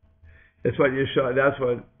 It's what you show. That's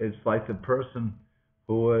what it's like. The person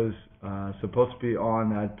who was supposed to be on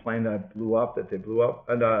that plane that blew up, that they blew up,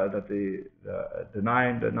 and that the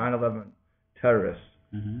 9/11 terrorists.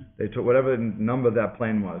 Mm-hmm. They took whatever number that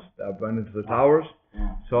plane was that went into the towers.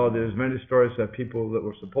 So there's many stories that people that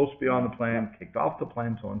were supposed to be on the plane kicked off the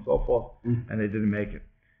plane, so on and so forth, and they didn't make it.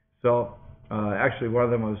 So actually, one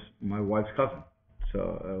of them was my wife's cousin. So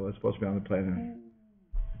was supposed to be on the plane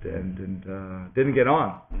and didn't get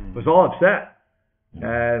on. Was all upset,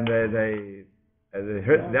 and they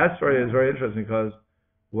heard, that story is very interesting because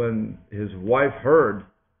when his wife heard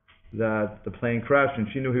that the plane crashed and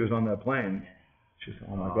she knew he was on that plane, she said,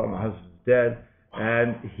 "Oh my God, my husband's dead."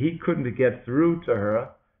 And he couldn't get through to her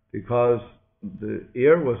because the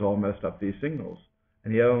ear was all messed up, these signals.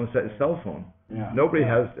 And he had on a cell phone. Yeah. Nobody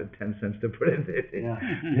has the 10 cents to put in it.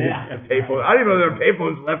 Yeah. A payphone. I don't even know there are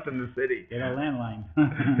payphones left in the city. Get a landline.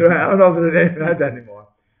 I don't know if they even had that anymore.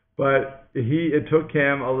 But it took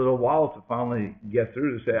him a little while to finally get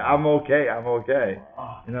through to say, I'm okay.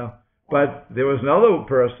 You know. But there was another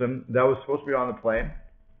person that was supposed to be on the plane,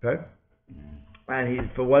 okay? And he,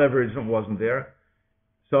 for whatever reason, wasn't there.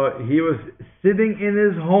 So he was sitting in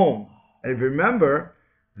his home. And if you remember,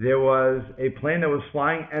 there was a plane that was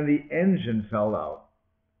flying and the engine fell out.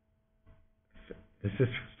 This is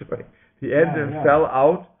the story. The engine fell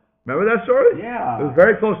out. Remember that story? Yeah. It was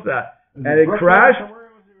very close to that. And it crashed.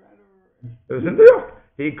 It was in New York.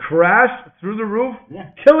 He crashed through the roof,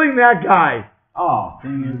 killing that guy. Oh.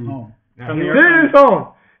 Sitting in his home. He did in his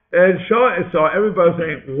home. And so everybody was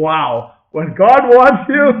saying, wow, when God wants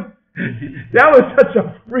you, that was such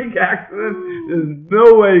a freak accident. There's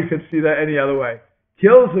no way you could see that any other way.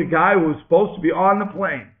 Kills the guy who was supposed to be on the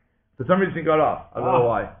plane. For some reason he got off. I don't know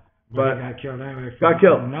why. But he got killed anyway. Got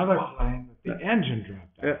killed. Another plane, the engine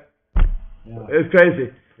dropped out. It's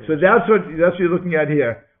crazy. So that's what you're looking at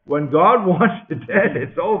here. When God wants you dead,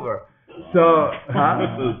 it's over. So,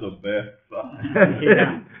 This is a bad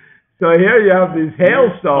sign. So here you have these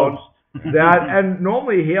hailstones and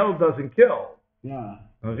normally hail doesn't kill. Yeah.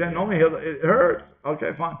 Okay, normally hail, it hurts.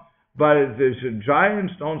 Okay, fine. But there's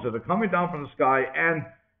giant stones that are coming down from the sky,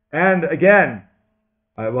 and again,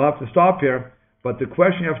 I will have to stop here, but the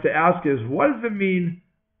question you have to ask is, what does it mean,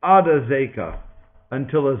 ad azeka,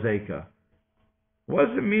 until azeka? What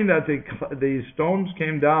does it mean that the stones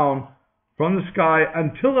came down from the sky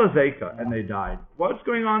until Azekah and they died? What's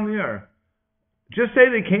going on there? Just say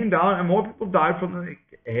they came down and more people died from the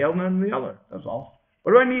hail than the other. That's all.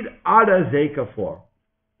 What do I need Ad Azekah for?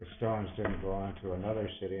 The stones didn't go on to another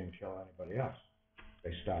city and kill anybody else.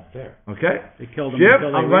 They stopped there. Okay? They killed them Jim,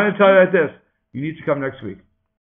 until they I'm going to tell you like this. You need to come next week.